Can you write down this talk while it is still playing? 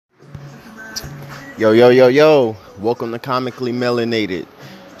Yo, yo, yo, yo. Welcome to Comically Melanated.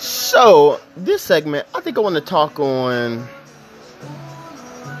 So, this segment, I think I want to talk on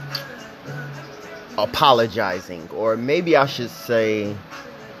apologizing, or maybe I should say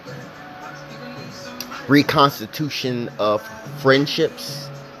reconstitution of friendships.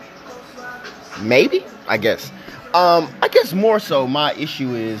 Maybe, I guess. I guess more so my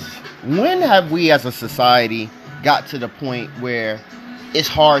issue is, when have we as a society got to the point where it's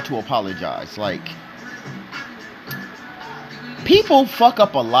hard to apologize? Like, people fuck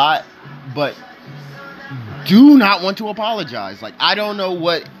up a lot, but do not want to apologize. Like, I don't know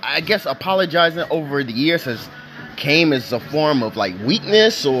what, I guess apologizing over the years has came as a form of like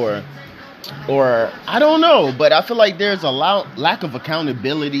weakness or I don't know, but I feel like there's a lack of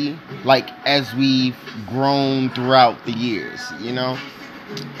accountability, like, as we've grown throughout the years, you know,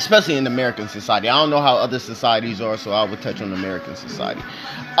 especially in American society. I don't know how other societies are, so I would touch on American society.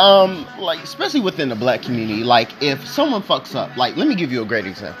 Like, especially within the black community, like, if someone fucks up, like, let me give you a great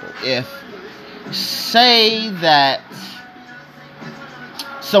example. If, say that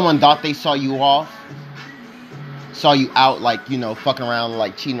someone thought they saw you out, like, you know, fucking around,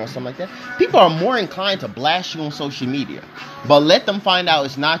 like, cheating or something like that, people are more inclined to blast you on social media. But let them find out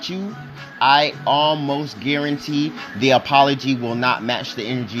it's not you, I almost guarantee the apology will not match the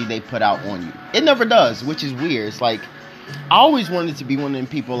energy they put out on you. It never does, which is weird. It's like, I always wanted to be one of them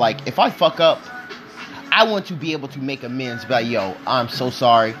people, like, if I fuck up, I want to be able to make amends, but yo, I'm so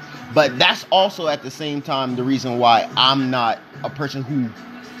sorry. But that's also at the same time the reason why I'm not a person who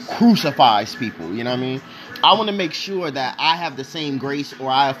crucifies people, you know what I mean? I want to make sure that I have the same grace, or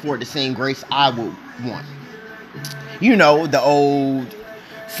I afford the same grace I would want. You know, the old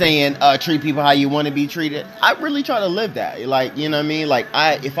saying, treat people how you want to be treated. I really try to live that. Like, you know what I mean? Like,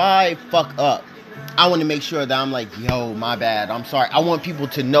 if I fuck up, I want to make sure that I'm like, yo, my bad, I'm sorry. I want people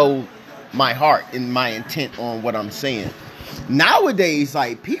to know my heart and my intent on what I'm saying. Nowadays,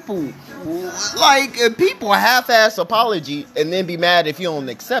 like, people half-ass apology and then be mad if you don't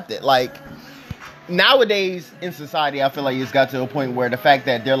accept it. Like, nowadays in society, I feel like it's got to a point where the fact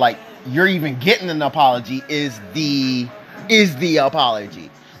that they're like, you're even getting an apology is the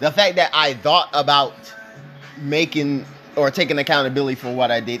apology. The fact that I thought about making or taking accountability for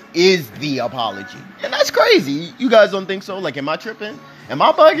what I did is the apology. And that's crazy. You guys don't think so? Like, am I tripping? Am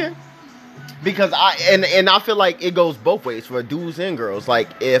I bugging? Because I feel like it goes both ways for dudes and girls. Like,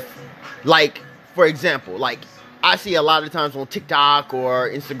 if, like, for example, like, I see a lot of times on TikTok or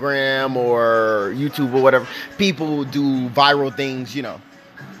Instagram or YouTube or whatever, people do viral things, you know,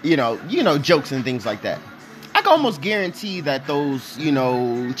 jokes and things like that. I can almost guarantee that those, you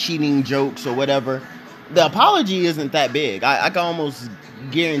know, cheating jokes or whatever, the apology isn't that big. I can almost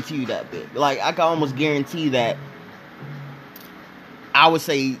guarantee you that big. Like, I can almost guarantee that, I would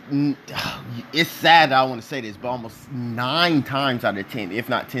say, it's sad that I want to say this, but almost 9 times out of 10, if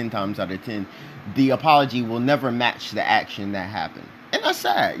not 10 times out of 10, the apology will never match the action that happened. And that's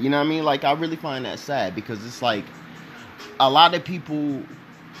sad, you know what I mean? Like, I really find that sad, because it's like, a lot of people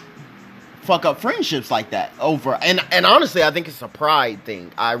fuck up friendships like that over, and honestly, I think it's a pride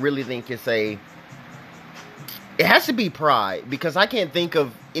thing. I really think it has to be pride, because I can't think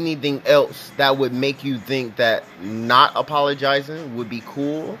of anything else that would make you think that not apologizing would be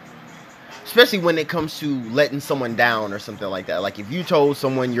cool. Especially when it comes to letting someone down or something like that. Like, if you told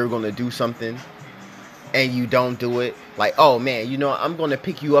someone you're going to do something and you don't do it, like, oh man, you know, I'm going to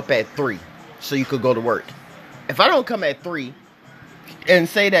pick you up at 3 so you could go to work. If I don't come at 3 and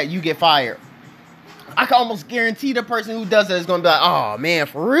say that, you get fired, I can almost guarantee the person who does that is going to be like, oh man,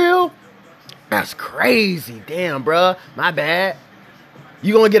 for real? That's crazy. Damn, bruh. My bad.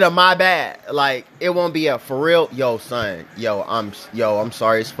 You gonna get a my bad. Like, it won't be a for real. Yo, son. I'm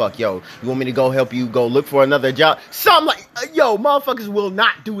sorry as fuck. Yo, you want me to go help you go look for another job? Something like, motherfuckers will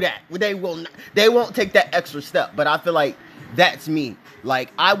not do that. They won't take that extra step. But I feel like that's me.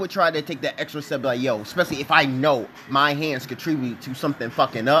 Like, I would try to take that extra step. Like, yo, especially if I know my hands contribute to something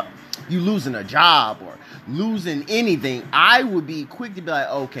fucking up, you losing a job or losing anything, I would be quick to be like,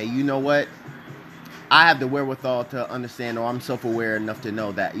 okay, you know what? I have the wherewithal to understand, or I'm self-aware enough to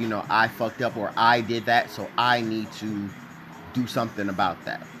know that, you know, I fucked up or I did that, so I need to do something about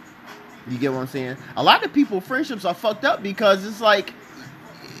that. You get what I'm saying? A lot of people, friendships are fucked up because it's like,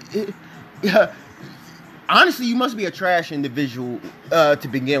 honestly, you must be a trash individual to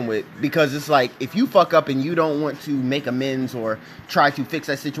begin with, because it's like, if you fuck up and you don't want to make amends or try to fix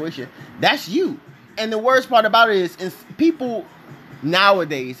that situation, that's you. And the worst part about it is people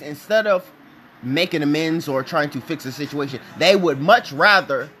nowadays, instead of making amends or trying to fix a situation, they would much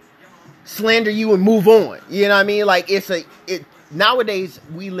rather slander you and move on. You know what I mean? Like, nowadays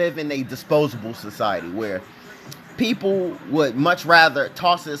we live in a disposable society where people would much rather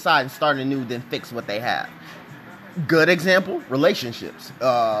toss it aside and start anew than fix what they have. Good example, relationships,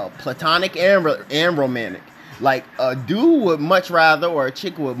 platonic and romantic. Like a dude would much rather, or a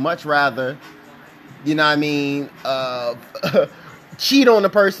chick would much rather, you know what I mean, cheat on the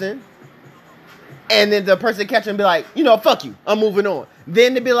person, and then the person catch and be like, you know, fuck you, I'm moving on.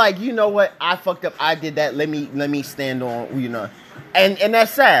 Then to be like, you know what, I fucked up, I did that, let me stand on, you know. And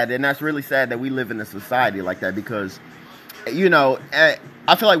that's sad, and that's really sad that we live in a society like that, because, you know,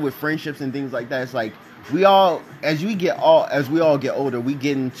 I feel like with friendships and things like that, it's like we all, as we all get older, we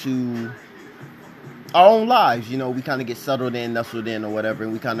get into our own lives, you know, we kind of get settled in, nestled in, or whatever,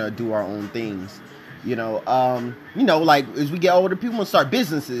 and we kind of do our own things. You know, like as we get older, people want to start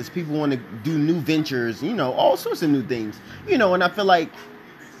businesses. People want to do new ventures. You know, all sorts of new things. You know, and I feel like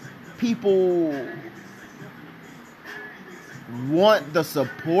people want the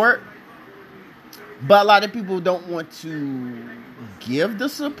support, but a lot of people don't want to give the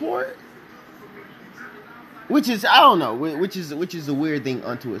support. Which is, I don't know, which is a weird thing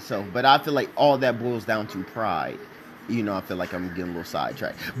unto itself. But I feel like all that boils down to pride. You know, I feel like I'm getting a little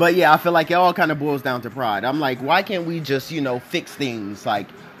sidetracked. But yeah, I feel like it all kind of boils down to pride. I'm like, why can't we just, you know, fix things? Like,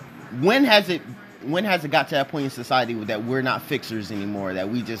 when has it got to that point in society that we're not fixers anymore? That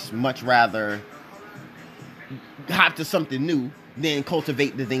we just much rather hop to something new than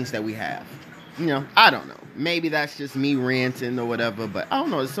cultivate the things that we have? You know, I don't know. Maybe that's just me ranting or whatever, but I don't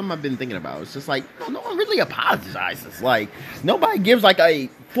know. It's something I've been thinking about. It's just like, no one really apologizes. Like, nobody gives like a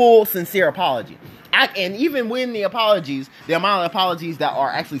full, sincere apology. And even when the apologies, the amount of apologies that are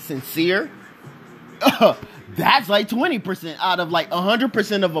actually sincere, that's like 20% out of like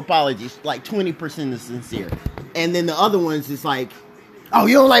 100% of apologies. Like 20% is sincere. And then the other ones is like, oh,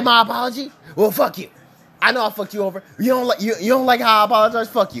 you don't like my apology? Well, fuck you. I know I fucked you over. You don't like how I apologize?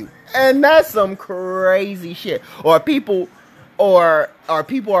 Fuck you. And that's some crazy shit. Or people are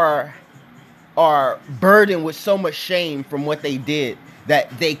burdened with so much shame from what they did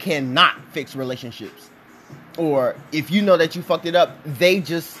that they cannot fix relationships. Or if you know that you fucked it up, they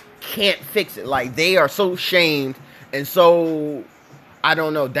just can't fix it. Like, they are so shamed and so, I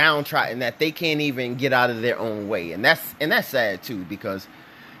don't know, downtrodden that they can't even get out of their own way. And that's sad too, because,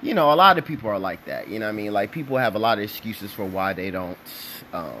 you know, a lot of people are like that. You know what I mean? Like, people have a lot of excuses for why they don't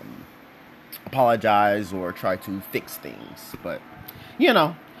apologize or try to fix things. But, you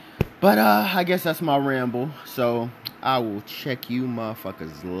know, I guess that's my ramble. So I will check you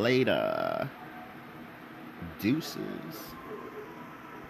motherfuckers later. Deuces.